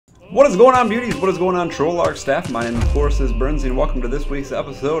What is going on, beauties? What is going on, Trollarch staff? My name, of course, is Burnsy, and welcome to this week's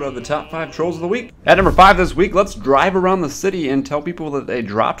episode of the Top 5 Trolls of the Week. At number 5 this week, let's drive around the city and tell people that they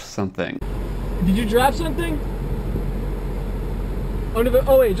dropped something. Did you drop something? Under the,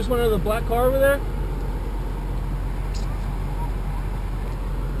 oh wait, just went under the black car over there?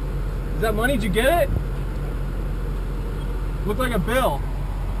 Is that money? Did you get it? Looked like a bill.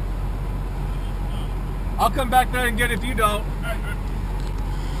 I'll come back there and get it if you don't.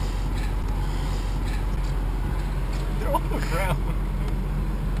 They're on the ground.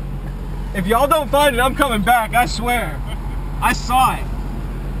 If y'all don't find it, I'm coming back, I swear. I saw it.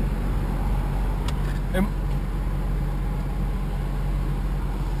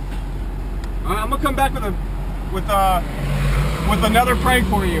 I'm gonna come back with another prank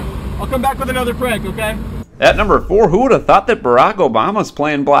for you. I'll come back with another prank, okay? At number 4, who would have thought that Barack Obama's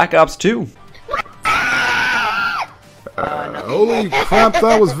playing Black Ops 2? Holy crap,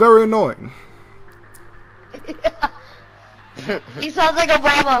 that was very annoying. He sounds like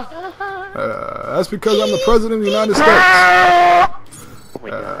Obama. That's because I'm the President of the United States.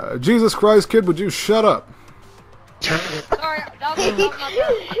 Jesus Christ, kid, would you shut up? Sorry,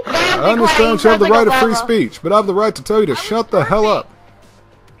 I understand you have the right of free speech, but I have the right to tell you to shut the hell up.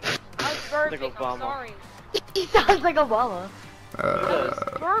 I was burping, I'm sorry. He sounds like Obama.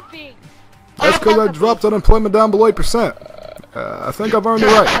 Burping. That's because I dropped unemployment down below 8%. I think I've earned the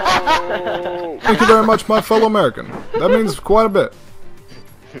right. Thank you very much, my fellow American. That means quite a bit.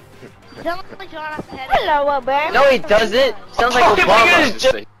 Hello, Obama. No, he doesn't. Sounds like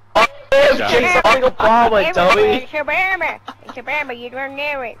Obama. Obama, dummy. It's Obama, you don't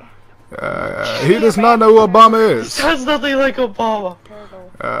know it. He does not know who Obama is. Sounds nothing like Obama.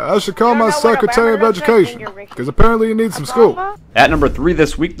 I should call my Secretary of Education, because apparently he needs some school. At number 3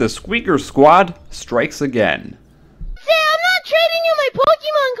 this week, the Squeaker Squad strikes again. Say, I'm not trading you my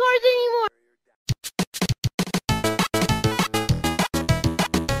Pokemon cards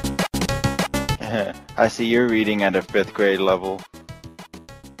anymore. I see you're reading at a 5th grade level.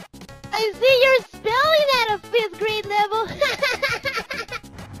 I see you're spelling at a 5th grade level.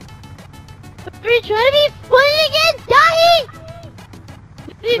 Are you trying to be funny again, Dahi?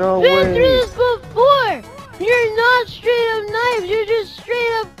 We've been through this before. You're not straight up knives, you're just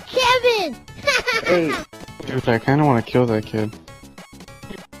straight up Kevin. Hey. Dude, I kinda wanna kill that kid.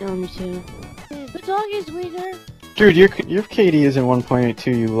 No, me too. But talking, sweetheart. Dude, your KD isn't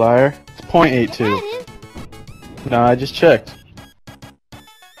 1.82, you liar. It's 0.82. Nah, I just checked.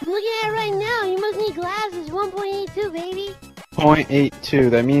 I'm looking at it right now. You must need glasses. 1.82, baby. 0.82.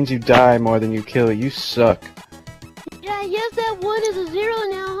 That means you die more than you kill. You suck. Yeah, I guess that 1 is a 0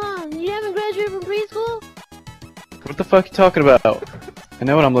 now, huh? You haven't graduated from preschool? What the fuck are you talking about? I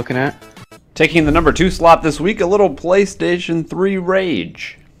know what I'm looking at. Taking the number 2 slot this week, a little PlayStation 3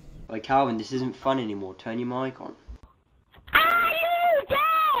 rage. Like Calvin, this isn't fun anymore. Turn your mic on. Are you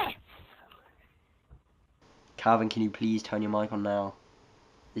dead? Calvin, can you please turn your mic on now?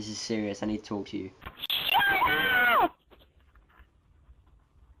 This is serious. I need to talk to you. Shut up!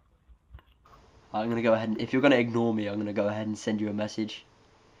 I'm gonna go ahead and, if you're gonna ignore me, I'm gonna go ahead and send you a message.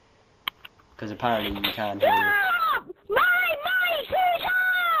 Because apparently you can hear me. My mic is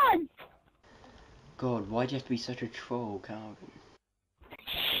on! God, why'd you have to be such a troll, Calvin?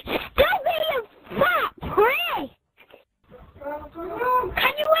 Stop being a fat prick!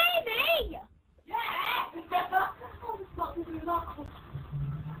 Can you hear me?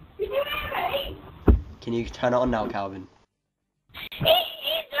 Can you hear me? Can you turn it on now, Calvin? It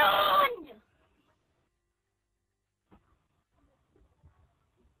is on!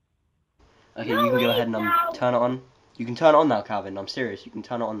 Okay, you can go ahead and turn it on. You can turn it on now, Calvin. I'm serious. You can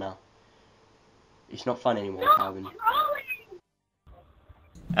turn it on now. It's not fun anymore, Calvin.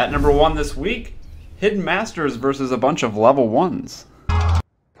 At number 1 this week, Hidden Masters versus a bunch of level 1s.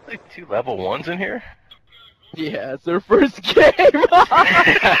 Like 2 level 1s in here? Yeah, it's their first game!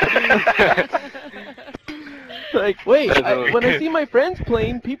 Like, wait, when I see my friends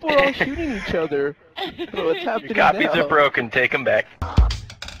playing, people are all shooting each other. So what's happening Your copies now? are broken, take them back.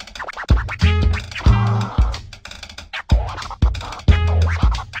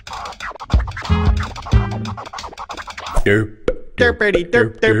 Derp, derpity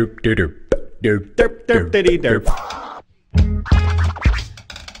derp derp derp derp derp derp diddy derp.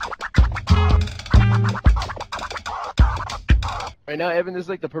 Right now, Evan, this is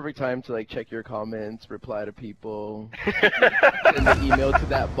like the perfect time to like check your comments, reply to people, send an email to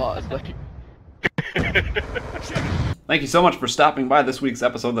that boss. Like, Thank you so much for stopping by this week's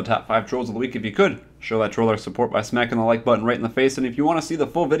episode of the Top 5 Trolls of the Week. If you could, show that Trollarch support by smacking the like button right in the face. And if you want to see the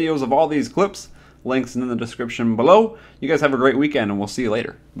full videos of all these clips, Links in the description below. You guys have a great weekend, and we'll see you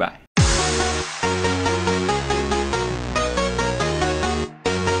later. Bye.